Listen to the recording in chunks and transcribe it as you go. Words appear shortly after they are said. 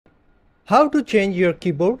How to change your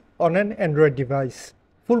keyboard on an Android device.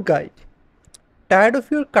 Full guide. Tired of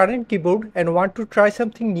your current keyboard and want to try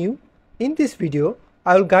something new? In this video,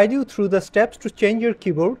 I will guide you through the steps to change your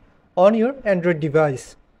keyboard on your Android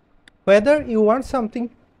device. Whether you want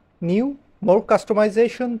something new, more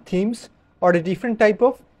customization, themes, or a different type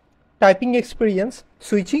of typing experience,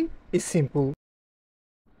 switching is simple.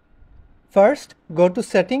 First, go to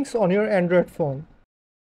Settings on your Android phone.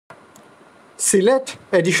 Select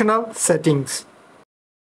Additional Settings.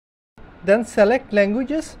 Then select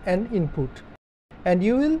Languages and Input, and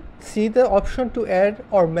you will see the option to add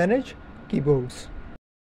or manage keyboards.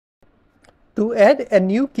 To add a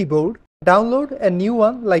new keyboard, download a new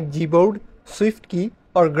one like Gboard, SwiftKey,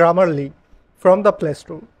 or Grammarly from the Play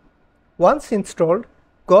Store. Once installed,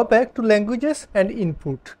 go back to Languages and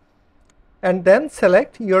Input, and then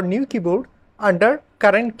select your new keyboard under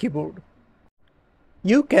Current Keyboard.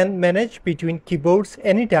 You can manage between keyboards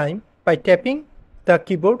anytime by tapping the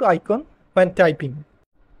keyboard icon when typing.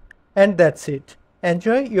 And that's it.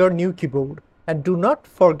 Enjoy your new keyboard, and do not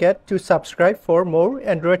forget to subscribe for more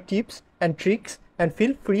Android tips and tricks, and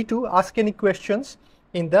feel free to ask any questions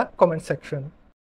in the comment section.